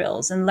shooter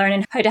drills and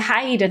learning how to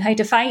hide and how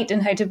to fight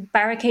and how to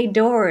barricade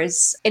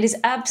doors. It is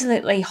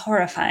absolutely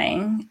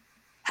horrifying.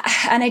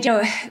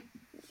 And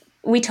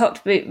we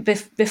talked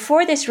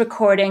before this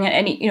recording,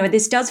 and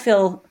this does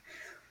feel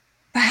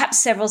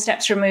perhaps several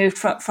steps removed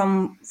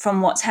from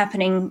what's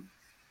happening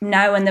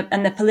now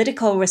and the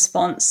political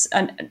response.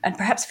 And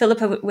perhaps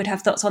Philippa would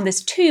have thoughts on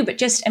this too. But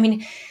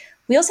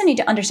we also need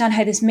to understand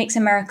how this makes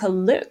America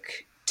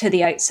look to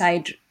the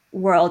outside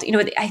world.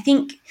 I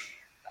think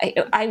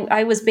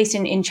I was based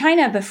in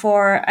China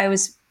before I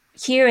was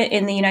here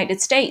in the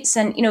United States.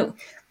 And,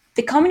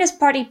 the Communist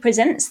Party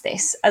presents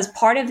this as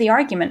part of the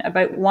argument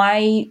about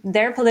why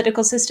their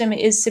political system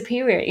is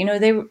superior.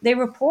 They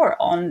report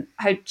on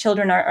how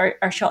children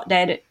are shot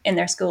dead in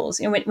their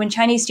schools. When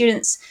Chinese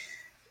students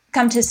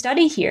come to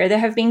study here, there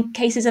have been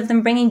cases of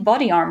them bringing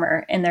body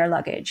armor in their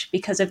luggage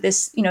because of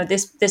this,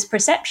 this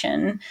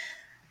perception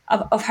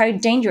of how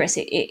dangerous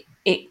it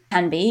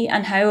can be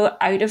and how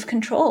out of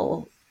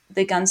control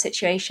the gun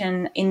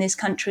situation in this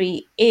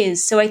country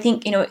is. So I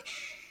think,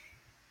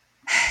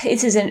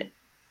 this is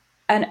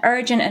an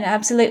urgent and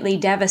absolutely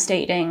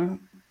devastating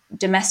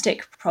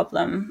domestic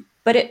problem,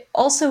 but it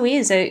also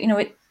is there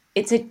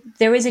is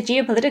a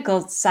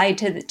geopolitical side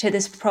to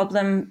this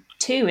problem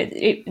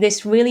too.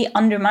 This really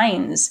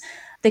undermines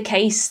the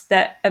case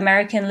that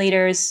American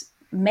leaders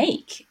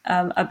make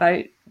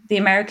about the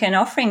American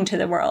offering to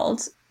the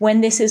world.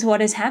 When this is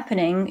what is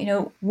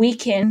happening,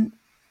 week in,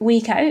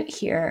 week out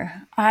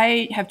here.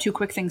 I have 2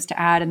 quick things to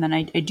add, and then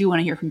I do want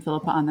to hear from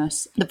Philippa on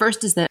this. The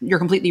first is that you're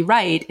completely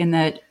right in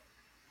that,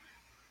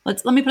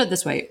 let me put it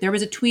this way. There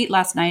was a tweet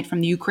last night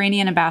from the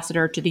Ukrainian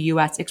ambassador to the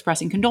U.S.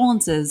 expressing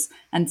condolences,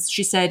 and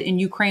she said, in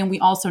Ukraine, we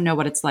also know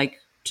what it's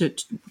like to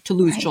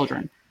lose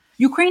children.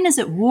 Ukraine is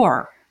at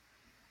war.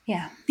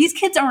 Yeah. These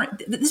kids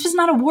this was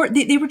not a war.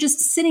 They were just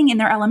sitting in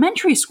their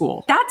elementary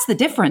school. That's the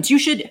difference. You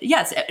should,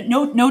 yes,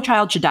 no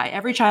child should die.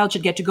 Every child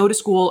should get to go to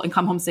school and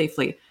come home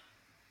safely.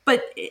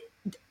 But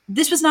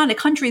this was not a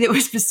country that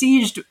was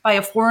besieged by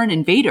a foreign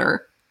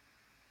invader,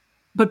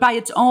 but by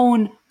its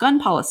own gun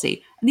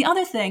policy. And the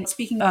other thing,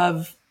 speaking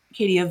of,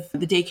 Katie, of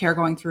the daycare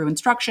going through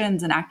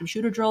instructions and active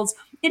shooter drills,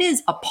 it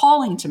is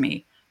appalling to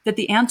me that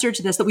the answer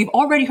to this that we've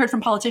already heard from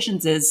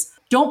politicians is,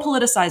 don't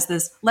politicize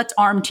this, let's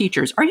arm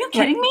teachers. Are you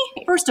kidding me?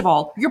 First of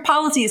all, your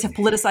policies have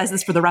politicized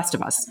this for the rest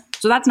of us.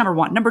 So that's number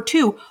one. Number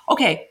two,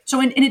 okay,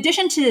 so in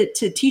addition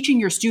to teaching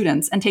your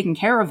students and taking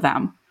care of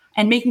them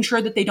and making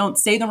sure that they don't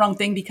say the wrong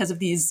thing because of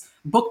these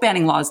book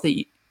banning laws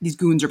that these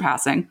goons are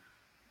passing,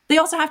 they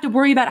also have to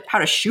worry about how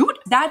to shoot.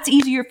 That's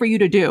easier for you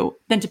to do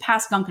than to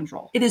pass gun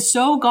control. It is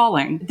so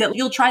galling that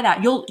you'll try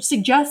that. You'll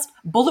suggest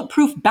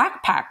bulletproof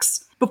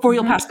backpacks before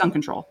you'll pass gun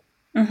control.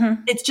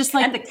 Mm-hmm. It's just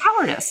like the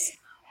cowardice.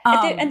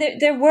 And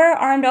there were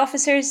armed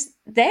officers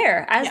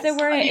there, as there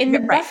were in the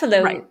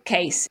Buffalo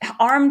case.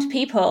 Armed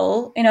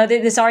people,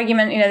 this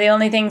argument, the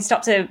only thing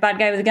stops a bad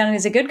guy with a gun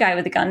is a good guy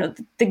with a gun.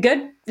 The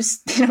good,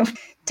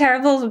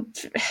 terrible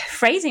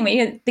phrasing,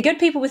 the good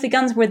people with the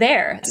guns were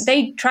there.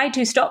 They tried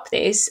to stop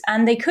this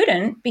and they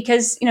couldn't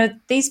because,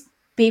 these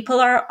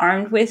people are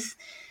armed with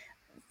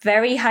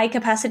very high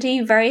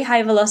capacity, very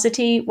high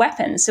velocity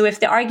weapons. So if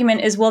the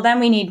argument is, well, then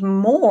we need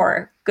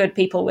more good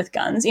people with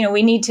guns,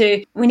 we need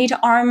to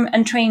arm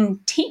and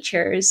train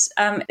teachers.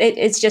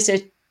 It's just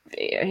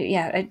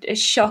a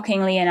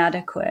shockingly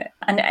inadequate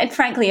and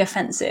frankly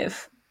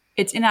offensive.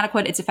 It's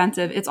inadequate. It's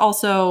offensive. It's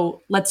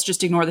also, let's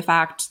just ignore the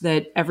fact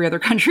that every other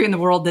country in the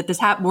world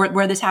that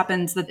where this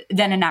happens, that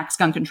then enacts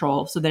gun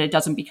control so that it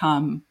doesn't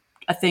become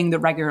a thing that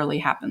regularly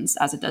happens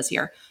as it does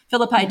here.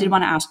 Philippa, I did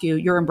want to ask you,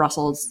 you're in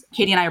Brussels.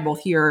 Katie and I are both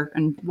here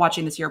and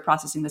watching this here,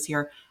 processing this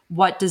here.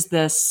 What is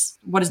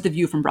the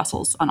view from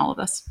Brussels on all of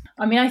this?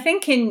 I mean, I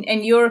think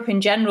in Europe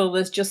in general,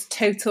 there's just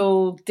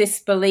total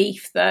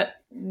disbelief that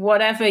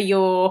whatever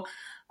your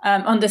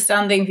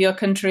understanding of your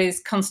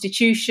country's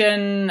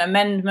constitution,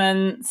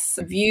 amendments,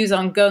 views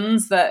on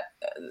guns, that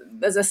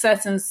there's a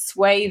certain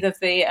swathe of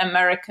the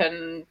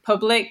American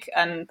public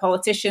and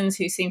politicians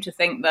who seem to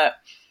think that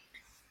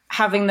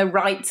having the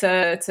right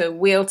to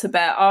wield, to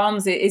bear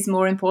arms is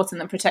more important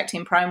than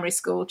protecting primary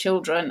school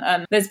children.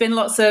 And there's been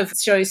lots of,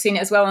 sure you've seen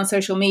it as well on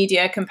social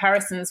media,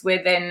 comparisons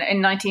with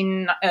in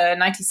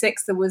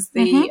 1996, there was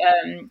the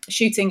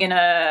shooting in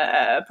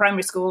a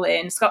primary school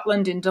in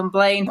Scotland, in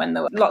Dunblane, when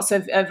there were lots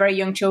of very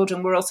young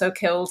children were also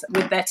killed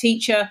with their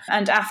teacher.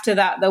 And after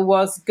that, there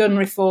was gun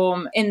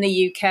reform in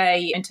the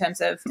UK in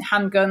terms of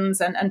handguns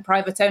and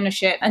private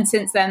ownership. And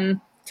since then,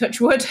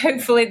 touch wood,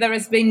 hopefully there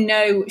has been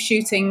no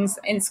shootings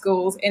in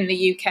schools in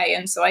the UK.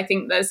 And so I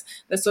think there's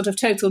sort of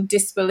total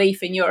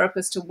disbelief in Europe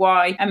as to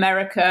why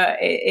America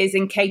is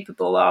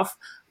incapable of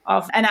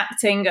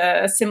enacting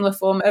a similar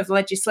form of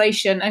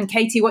legislation. And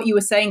Katie, what you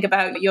were saying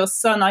about your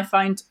son, I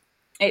find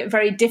it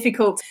very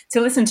difficult to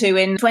listen to.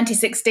 In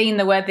 2016,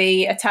 there were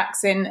the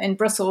attacks in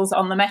Brussels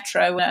on the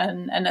metro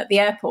and at the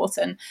airport,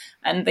 and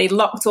they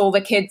locked all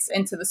the kids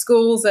into the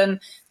schools and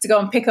to go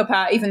and pick up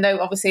even though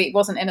obviously it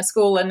wasn't in a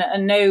school,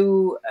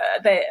 to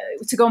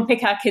go and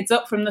pick our kids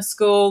up from the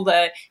school,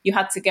 you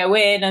had to go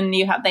in and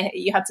you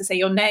had to say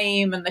your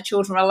name, and the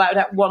children were allowed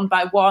out one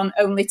by one,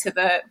 only to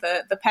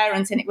the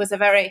parents, and it was a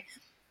very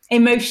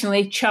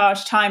emotionally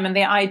charged time. And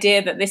the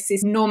idea that this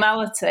is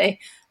normality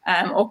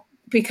or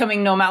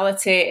becoming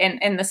normality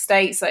in the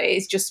States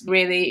is just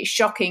really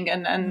shocking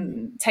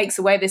and takes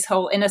away this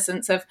whole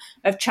innocence of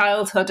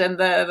childhood and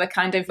the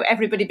kind of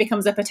everybody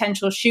becomes a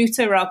potential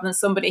shooter rather than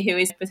somebody who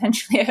is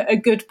potentially a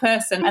good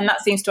person. And that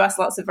seems to ask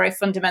lots of very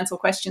fundamental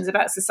questions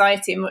about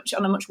society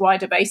on a much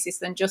wider basis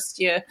than just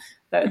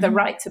the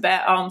right to bear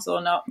arms or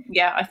not.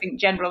 Yeah, I think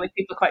generally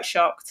people are quite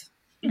shocked.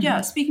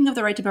 Yeah, speaking of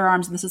the right to bear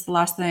arms, and this is the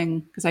last thing,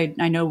 because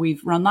I know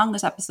we've run long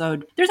this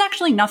episode, there's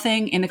actually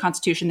nothing in the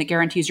Constitution that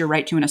guarantees your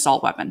right to an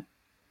assault weapon.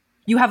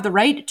 You have the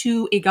right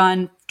to a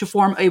gun to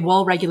form a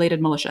well-regulated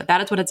militia.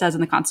 That is what it says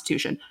in the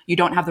Constitution. You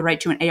don't have the right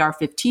to an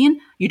AR-15.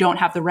 You don't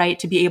have the right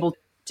to be able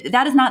to,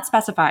 that is not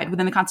specified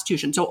within the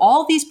Constitution. So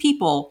all these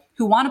people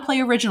who want to play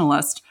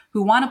originalist,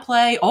 who want to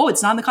play,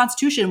 it's not in the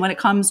Constitution when it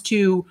comes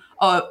to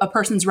a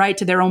person's right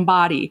to their own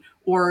body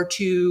or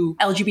to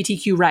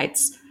LGBTQ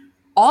rights,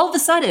 all of a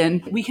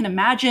sudden we can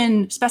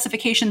imagine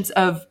specifications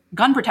of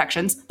gun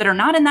protections that are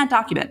not in that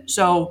document.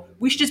 So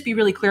we should just be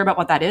really clear about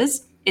what that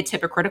is. It's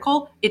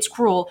hypocritical, it's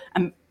cruel,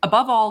 and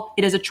above all,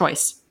 it is a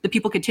choice that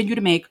people continue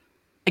to make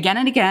again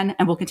and again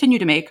and will continue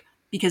to make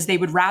because they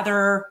would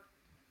rather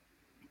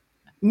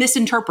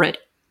misinterpret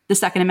the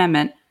Second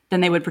Amendment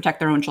than they would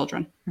protect their own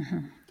children.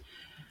 Mm-hmm.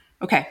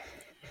 Okay.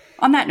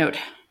 On that note,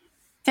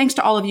 thanks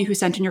to all of you who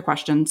sent in your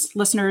questions.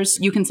 Listeners,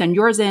 you can send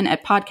yours in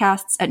at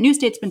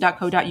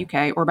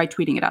podcasts@newstatesman.co.uk or by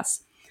tweeting at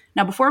us.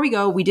 Now, before we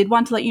go, we did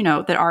want to let you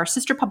know that our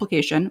sister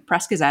publication,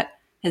 Press Gazette,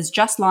 has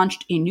just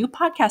launched a new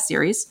podcast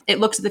series. It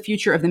looks at the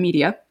future of the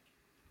media.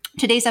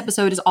 Today's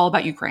episode is all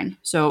about Ukraine.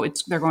 So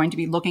they're going to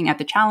be looking at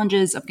the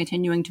challenges of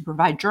continuing to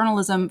provide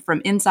journalism from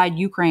inside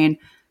Ukraine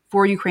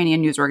for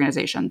Ukrainian news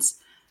organizations.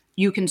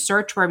 You can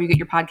search wherever you get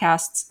your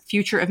podcasts,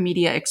 Future of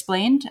Media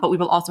Explained, but we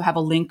will also have a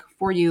link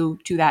for you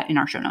to that in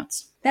our show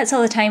notes. That's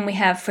all the time we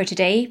have for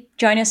today.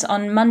 Join us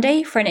on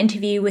Monday for an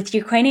interview with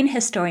Ukrainian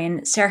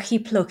historian Serhiy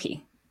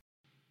Plokhy.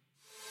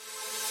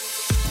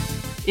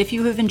 If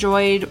you have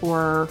enjoyed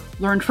or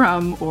learned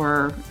from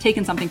or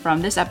taken something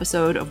from this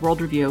episode of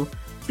World Review,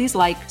 please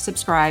like,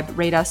 subscribe,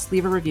 rate us,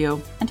 leave a review,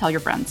 and tell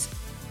your friends.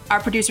 Our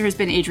producer has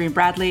been Adrian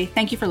Bradley.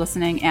 Thank you for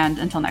listening, and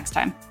until next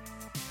time.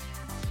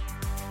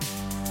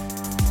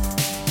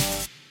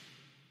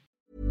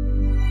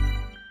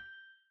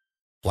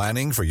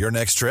 Planning for your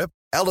next trip?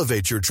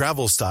 Elevate your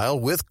travel style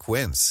with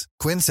Quince.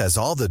 Quince has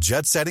all the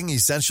jet-setting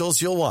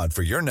essentials you'll want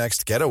for your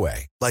next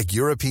getaway, like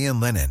European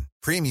linen,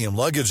 premium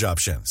luggage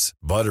options,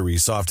 buttery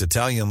soft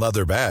Italian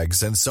leather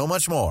bags, and so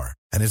much more.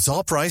 And it's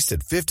all priced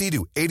at 50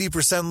 to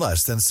 80%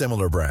 less than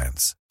similar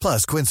brands.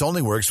 Plus, Quince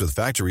only works with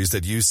factories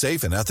that use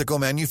safe and ethical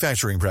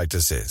manufacturing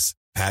practices.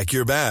 Pack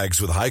your bags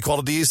with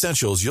high-quality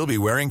essentials you'll be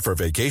wearing for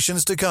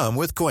vacations to come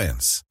with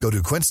Quince. Go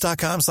to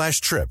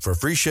quince.com/trip for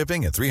free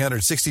shipping and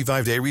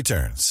 365-day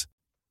returns.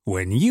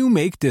 When you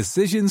make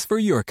decisions for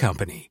your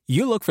company,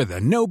 you look for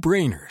the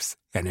no-brainers.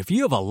 And if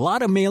you have a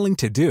lot of mailing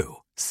to do,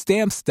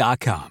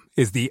 Stamps.com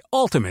is the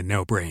ultimate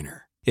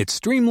no-brainer. It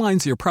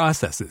streamlines your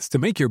processes to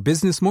make your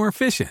business more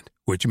efficient,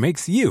 which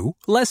makes you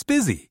less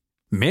busy.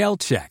 Mail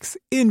checks,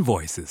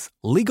 invoices,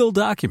 legal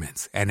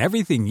documents, and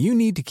everything you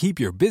need to keep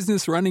your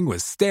business running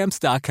with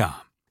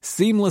Stamps.com.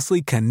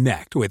 Seamlessly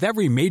connect with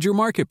every major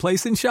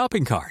marketplace and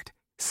shopping cart.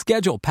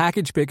 Schedule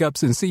package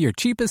pickups and see your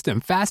cheapest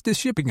and fastest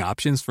shipping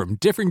options from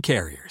different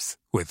carriers,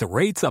 with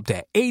rates up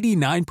to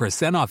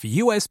 89% off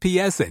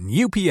USPS and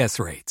UPS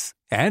rates.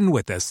 And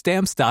with the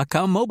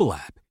Stamps.com mobile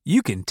app,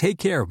 you can take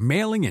care of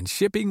mailing and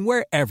shipping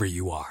wherever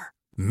you are.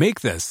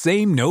 Make the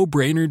same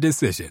no-brainer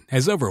decision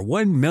as over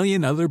 1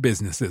 million other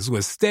businesses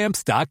with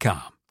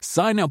Stamps.com.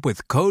 Sign up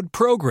with code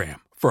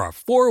PROGRAM for a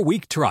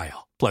 4-week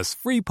trial, plus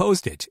free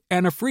postage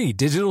and a free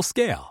digital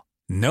scale.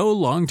 No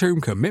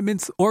long-term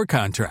commitments or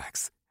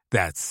contracts.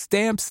 That's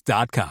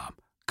Stamps.com.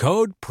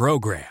 Code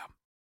PROGRAM.